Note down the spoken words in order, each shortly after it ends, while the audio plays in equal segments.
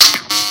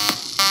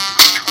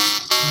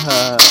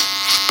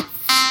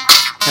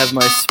Have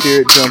my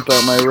spirit jump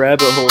out my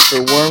rabbit hole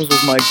for worms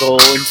was my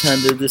goal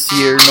intended this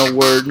year. No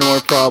word, nor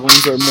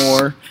problems or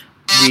more.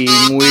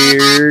 Being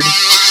weird.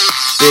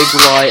 Big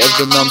lie of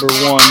the number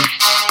one.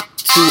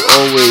 To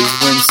always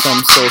win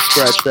some, so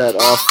scratch that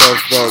off of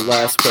the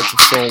last question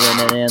stolen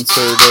and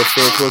answered. If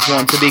it was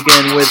one to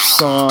begin with,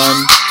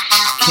 son.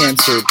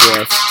 Cancer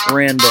breath.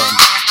 Random.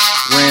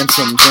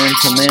 Ransoms and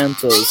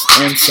Samanthas.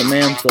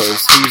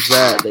 Who's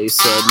that? They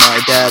said. My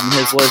dad and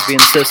his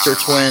lesbian sister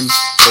twin.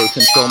 They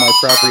control my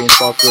property and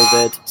fuck with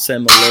it.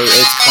 Similar,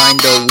 it's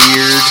kinda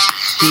weird.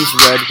 He's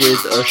red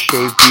with a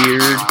shaved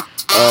beard.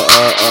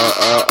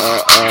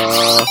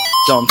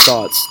 Dumb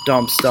thoughts,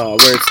 dump star,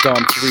 where it's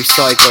dumped,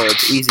 recycled.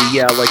 Easy,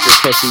 yeah, like your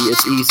pussy,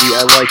 it's easy.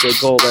 I like it,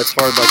 gold, that's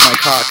hard like my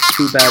cock.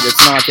 Too bad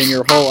it's not in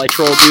your hole. I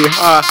trolled you,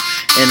 ha!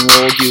 And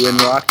rolled you and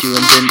rocked you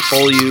and didn't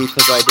pull you,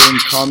 cause I didn't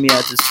come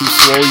yet, it's too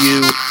swole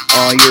you.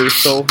 You're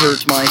so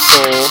hurt my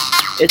soul.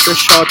 It's a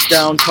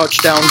touchdown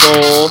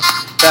goal.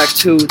 Back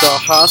to the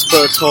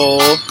hospital.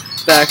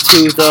 Back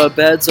to the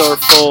beds are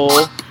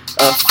full.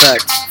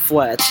 Effect,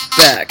 flat,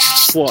 back,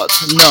 slut,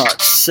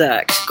 nut,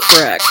 sack,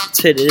 crack,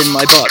 titted in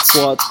my butt,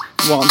 slut.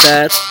 Want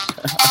that?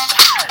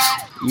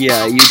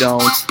 Yeah, you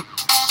don't.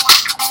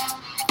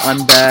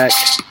 I'm back,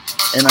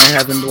 and I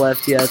haven't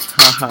left yet,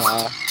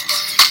 haha.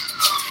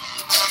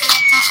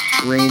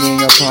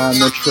 Raining upon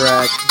the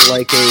track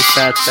like a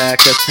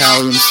fatback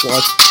Italian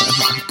slut.